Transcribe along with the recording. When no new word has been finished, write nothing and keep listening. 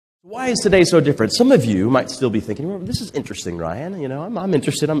Why is today so different? Some of you might still be thinking, well, this is interesting, Ryan. You know, I'm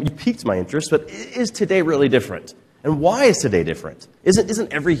interested. You piqued my interest, but is today really different? And why is today different?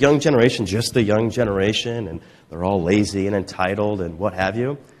 Isn't every young generation just the young generation, and they're all lazy and entitled and what have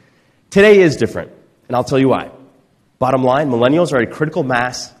you? Today is different, and I'll tell you why. Bottom line, millennials are a critical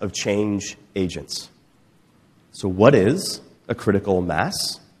mass of change agents. So what is a critical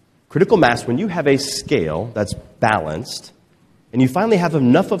mass? Critical mass, when you have a scale that's balanced, and you finally have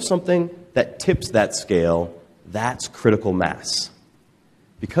enough of something that tips that scale, that's critical mass.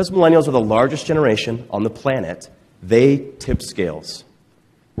 Because millennials are the largest generation on the planet, they tip scales.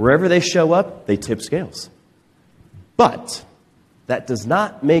 Wherever they show up, they tip scales. But that does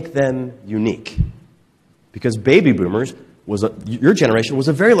not make them unique. Because baby boomers, your generation was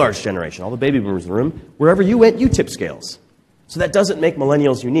a very large generation. All the baby boomers in the room, wherever you went, you tipped scales. So that doesn't make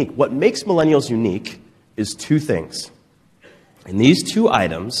millennials unique. What makes millennials unique is two things. And these two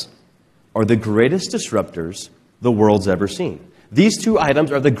items are the greatest disruptors the world's ever seen. These two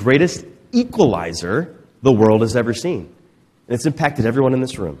items are the greatest equalizer the world has ever seen. And it's impacted everyone in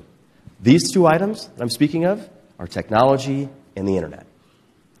this room. These two items that I'm speaking of are technology and the internet.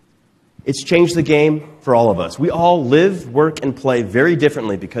 It's changed the game for all of us. We all live, work, and play very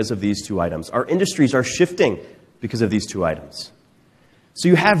differently because of these two items. Our industries are shifting because of these two items. So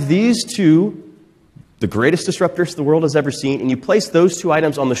you have these two, the greatest disruptors the world has ever seen, and you place those two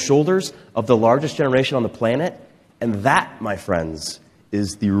items on the shoulders of the largest generation on the planet, and that, my friends,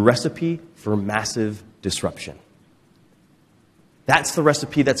 is the recipe for massive disruption. That's the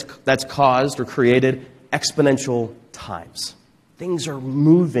recipe that's caused or created exponential times. Things are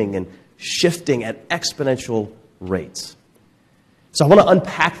moving and shifting at exponential rates. So I want to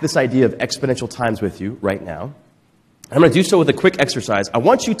unpack this idea of exponential times with you right now. I'm going to do so with a quick exercise. I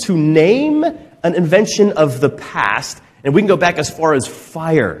want you to name an invention of the past, and we can go back as far as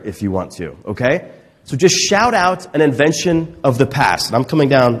fire if you want to, okay? So just shout out an invention of the past. And I'm coming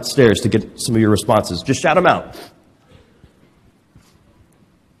downstairs to get some of your responses. Just shout them out.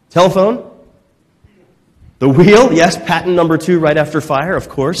 Telephone? The wheel? Yes, patent number 2 right after fire, of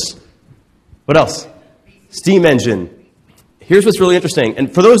course. What else? Steam engine. Here's what's really interesting.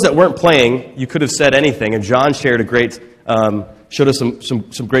 And for those that weren't playing, you could have said anything. And John shared showed us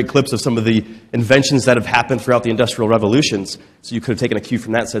some great clips of some of the inventions that have happened throughout the Industrial Revolutions. So you could have taken a cue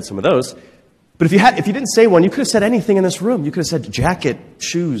from that and said some of those. But if you didn't say one, you could have said anything in this room. You could have said jacket,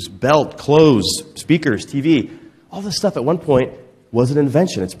 shoes, belt, clothes, speakers, TV. All this stuff at one point was an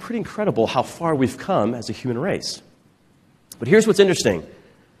invention. It's pretty incredible how far we've come as a human race. But here's what's interesting.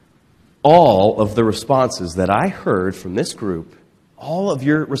 All of the responses that I heard from this group, all of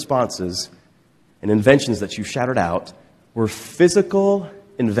your responses and inventions that you shouted out were physical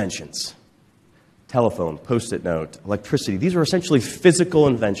inventions. Telephone, Post-it note, electricity. These are essentially physical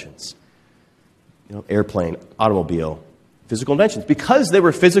inventions. You know, airplane, automobile, physical inventions. Because they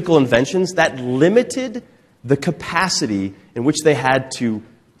were physical inventions, that limited the capacity in which they had to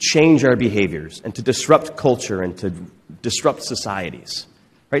change our behaviors and to disrupt culture and to disrupt societies.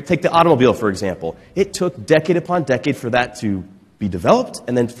 Right? Take the automobile, for example. It took decade upon decade for that to be developed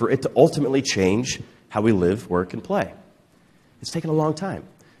and then for it to ultimately change how we live, work, and play. It's taken a long time.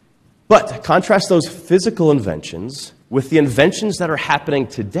 But contrast those physical inventions with the inventions that are happening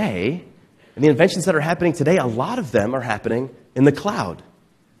today. And the inventions that are happening today, a lot of them are happening in the cloud,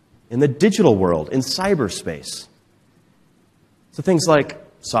 in the digital world, in cyberspace. So things like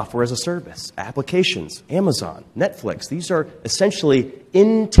software as a service, applications, Amazon, Netflix. These are essentially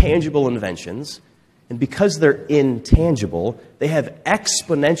intangible inventions. And because they're intangible, they have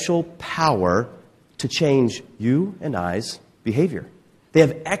exponential power to change you and I's behavior. They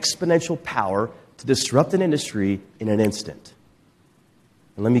have exponential power to disrupt an industry in an instant.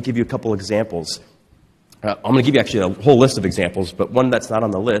 And let me give you a couple examples. I'm going to give you actually a whole list of examples, but one that's not on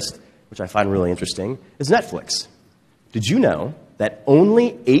the list, which I find really interesting, is Netflix. Did you know that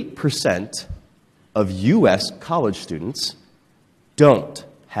only 8% of U.S. college students don't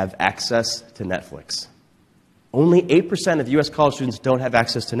have access to Netflix? Only 8% of U.S. college students don't have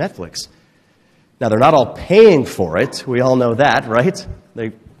access to Netflix. Now, they're not all paying for it. We all know that, right?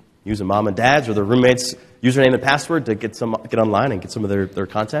 They use a mom and dad's or their roommate's username and password to get online and get some of their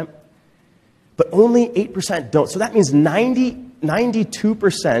content. But only 8% don't. So that means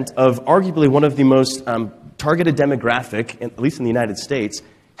 92% of arguably one of the most targeted demographic, at least in the United States,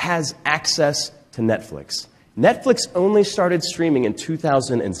 has access to Netflix. Netflix only started streaming in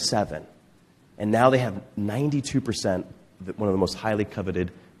 2007, and now they have 92%, one of the most highly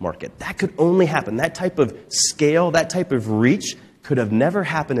coveted market. That could only happen. That type of scale, that type of reach could have never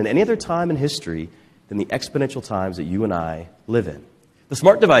happened in any other time in history than the exponential times that you and I live in. The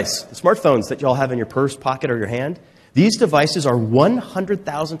smart device, the smartphones that you all have in your purse, pocket, or your hand, these devices are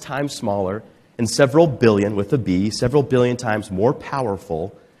 100,000 times smaller and several billion, with a B, several billion times more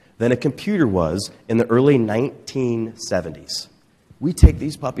powerful than a computer was in the early 1970s. We take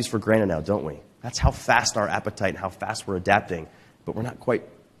these puppies for granted now, don't we? That's how fast our appetite and how fast we're adapting, but we're not quite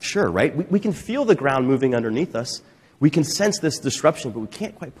sure, right? We can feel the ground moving underneath us. We can sense this disruption, but we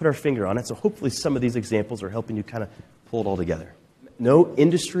can't quite put our finger on it, so hopefully some of these examples are helping you kind of pull it all together. No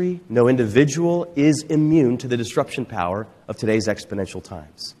industry, no individual is immune to the disruption power of today's exponential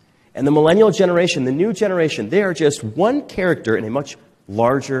times. And the millennial generation, the new generation, they are just one character in a much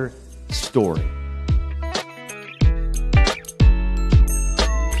larger story.